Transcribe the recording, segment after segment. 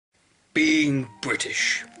Being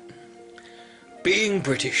British. Being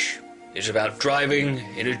British is about driving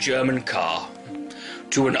in a German car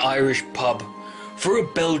to an Irish pub for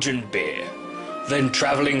a Belgian beer, then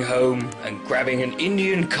travelling home and grabbing an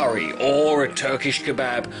Indian curry or a Turkish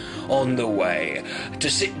kebab on the way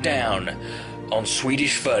to sit down on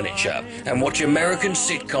Swedish furniture and watch American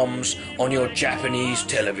sitcoms on your Japanese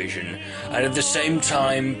television, and at the same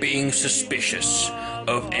time being suspicious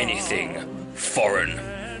of anything foreign.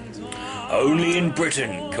 Only in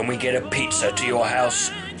Britain can we get a pizza to your house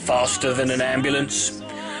faster than an ambulance.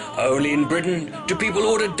 Only in Britain do people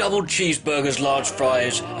order double cheeseburgers, large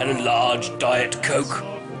fries and a large Diet Coke.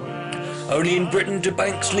 Only in Britain do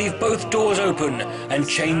banks leave both doors open and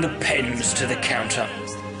chain the pens to the counter.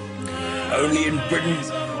 Only in Britain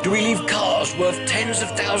do we leave cars worth tens of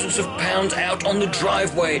thousands of pounds out on the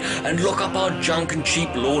driveway and lock up our junk and cheap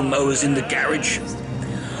lawnmowers in the garage.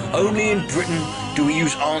 Only in Britain do we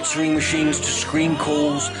use answering machines to screen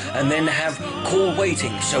calls and then have call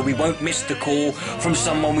waiting so we won't miss the call from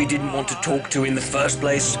someone we didn't want to talk to in the first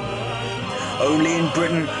place. Only in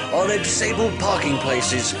Britain are there disabled parking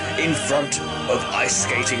places in front of ice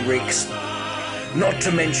skating rinks. Not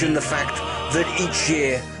to mention the fact that each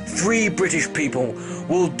year 3 British people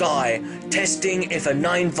will die testing if a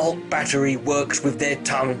 9-volt battery works with their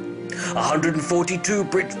tongue. 142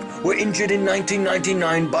 Brits were injured in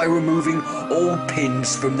 1999 by removing all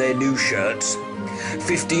pins from their new shirts.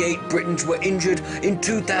 58 Britons were injured in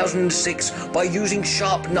 2006 by using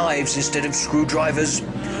sharp knives instead of screwdrivers.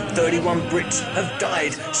 31 Brits have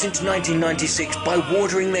died since 1996 by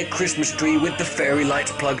watering their Christmas tree with the fairy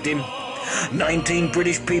lights plugged in. 19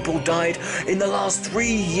 British people died in the last 3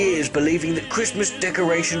 years believing that Christmas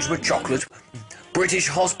decorations were chocolate. British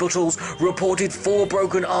hospitals reported 4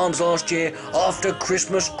 broken arms last year after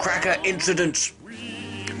Christmas cracker incidents.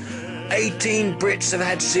 18 Brits have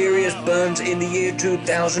had serious burns in the year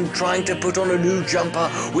 2000 trying to put on a new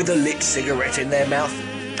jumper with a lit cigarette in their mouth.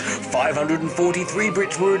 543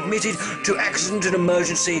 Brits were admitted to accident and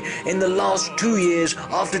emergency in the last 2 years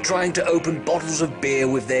after trying to open bottles of beer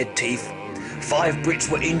with their teeth. 5 Brits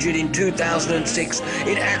were injured in 2006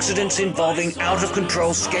 in accidents involving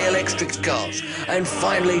out-of-control scale-electric cars. And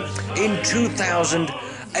finally, in 2000,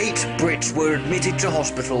 8 Brits were admitted to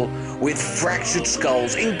hospital with fractured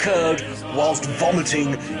skulls incurred whilst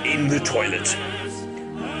vomiting in the toilet.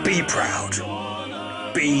 Be proud.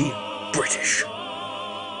 Be British.